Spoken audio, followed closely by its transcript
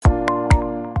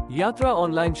Yatra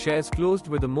online shares closed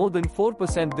with a more than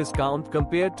 4% discount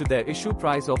compared to their issue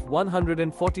price of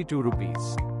 142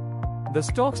 rupees. The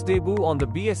stock's debut on the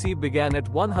BSE began at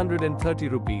 130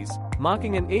 rupees,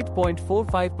 marking an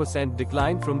 8.45%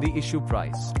 decline from the issue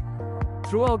price.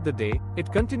 Throughout the day,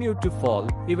 it continued to fall,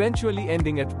 eventually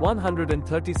ending at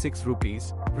 136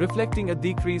 rupees, reflecting a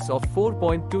decrease of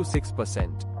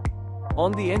 4.26%.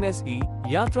 On the NSE,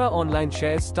 Yatra online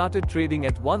shares started trading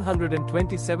at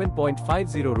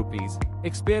 127.50 rupees,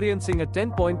 experiencing a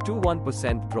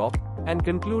 10.21% drop, and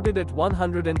concluded at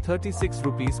 136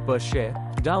 rupees per share,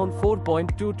 down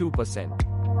 4.22%.